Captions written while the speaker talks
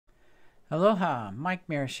Aloha, Mike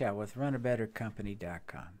Marichal with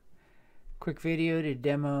RunABetterCompany.com. Quick video to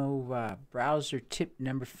demo browser tip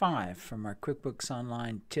number 5 from our QuickBooks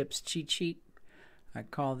Online tips cheat sheet. I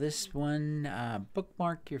call this one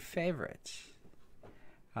Bookmark Your Favorites.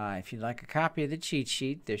 If you'd like a copy of the cheat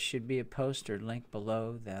sheet, there should be a post or link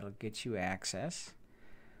below that'll get you access.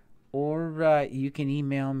 Or you can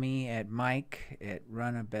email me at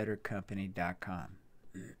mike@runabettercompany.com.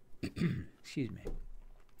 Excuse me.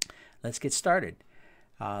 Let's get started.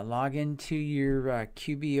 Log into your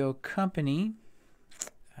QBO company.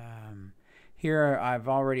 Here I've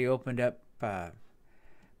already opened up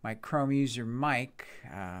my Chrome user Mike.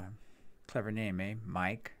 Clever name, eh?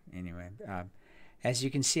 Mike. Anyway, as you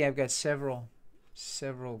can see, I've got several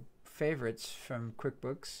favorites from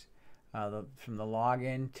QuickBooks, from the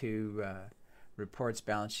login to reports,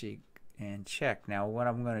 balance sheet, and check. Now, what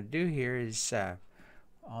I'm going to do here is I'll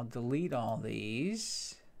delete all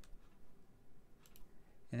these,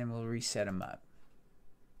 and then we'll reset them up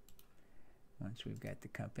once we've got the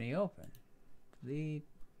company open. Delete.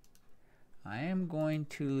 I am going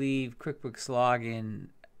to leave QuickBooks Login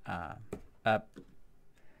up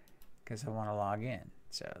because I want to log in.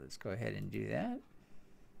 So let's go ahead and do that.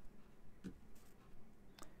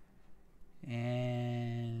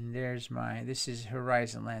 And there's this is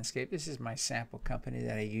Horizon Landscape. This is my sample company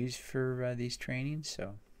that I use for these trainings.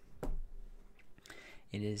 So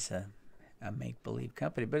it is a make-believe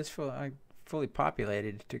company, but it's fully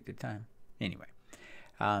populated. It took the time. Anyway,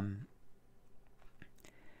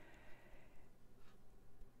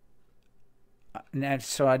 now,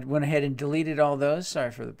 so I went ahead and deleted all those. Sorry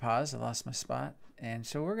for the pause. I lost my spot. And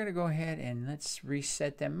so we're going to go ahead and let's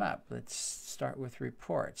reset them up. Let's start with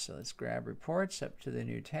reports. So let's grab reports up to the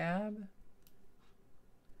new tab,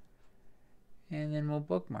 and then we'll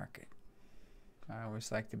bookmark it. I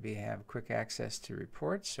always like to have quick access to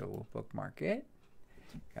reports, so we'll bookmark it.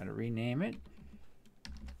 Got to rename it.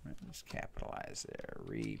 Let's capitalize there.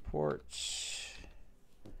 Reports.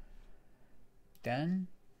 Done.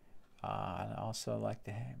 I also like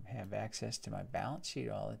to have access to my balance sheet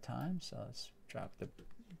all the time, so let's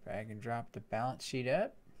drag and drop the balance sheet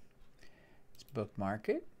up. Let's bookmark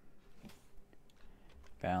it.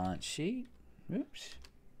 Balance sheet. Oops.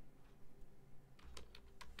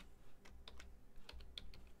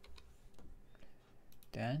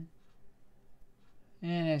 Done.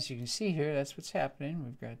 And as you can see here, that's what's happening.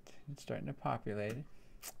 We've got it's starting to populate it.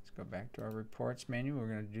 Let's go back to our reports menu. We're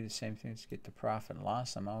going to do the same thing. Let's get the profit and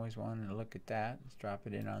loss. I'm always wanting to look at that. Let's drop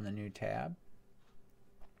it in on the new tab.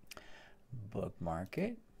 Bookmark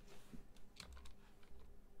it.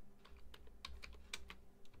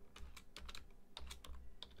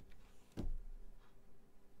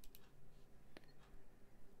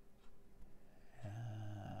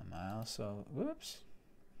 I also, whoops.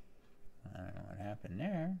 I don't know what happened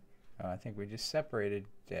there. Oh, I think we just separated.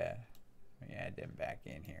 Add them back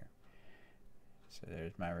in here. So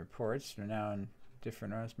there's my reports. They're now in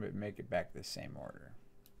different orders, but make it back to the same order.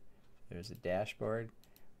 There's a dashboard,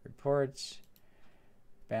 reports,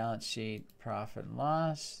 balance sheet, profit and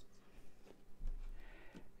loss.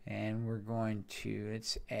 And we're going to,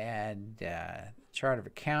 let's add chart of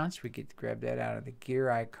accounts. We get to grab that out of the gear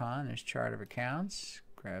icon. There's chart of accounts.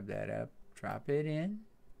 Grab that up, drop it in.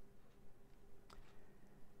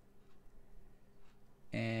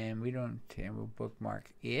 And we'll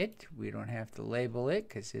bookmark it. We don't have to label it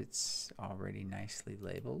because it's already nicely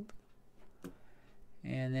labeled.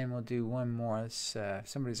 And then we'll do one more.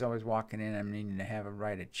 Somebody's always walking in. I'm needing to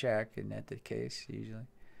write a check. Isn't that the case usually?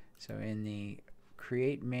 So in the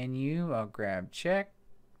create menu, I'll grab check,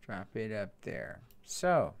 drop it up there.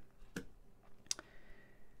 So if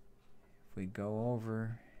we go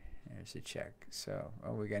over, there's a check. So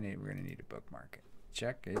we're gonna need to bookmark it.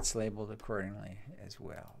 Check, it's labeled accordingly as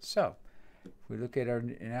well. So if we look at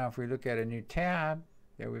if we look at a new tab,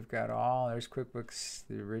 there we've got there's QuickBooks,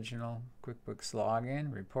 the original QuickBooks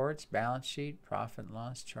login, reports, balance sheet, profit and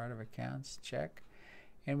loss, chart of accounts, check.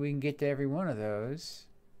 And we can get to every one of those.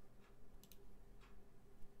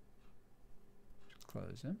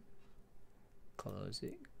 Close them. Close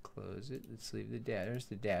it. Close it. Let's leave there's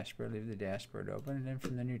the dashboard. Leave the dashboard open, and then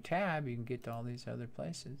from the new tab you can get to all these other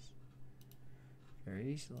places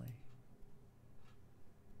very easily.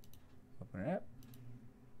 Open it up,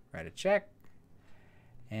 write a check,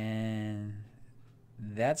 and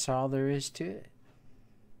that's all there is to it.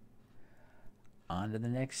 On to the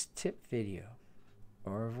next tip video.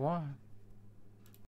 Au revoir.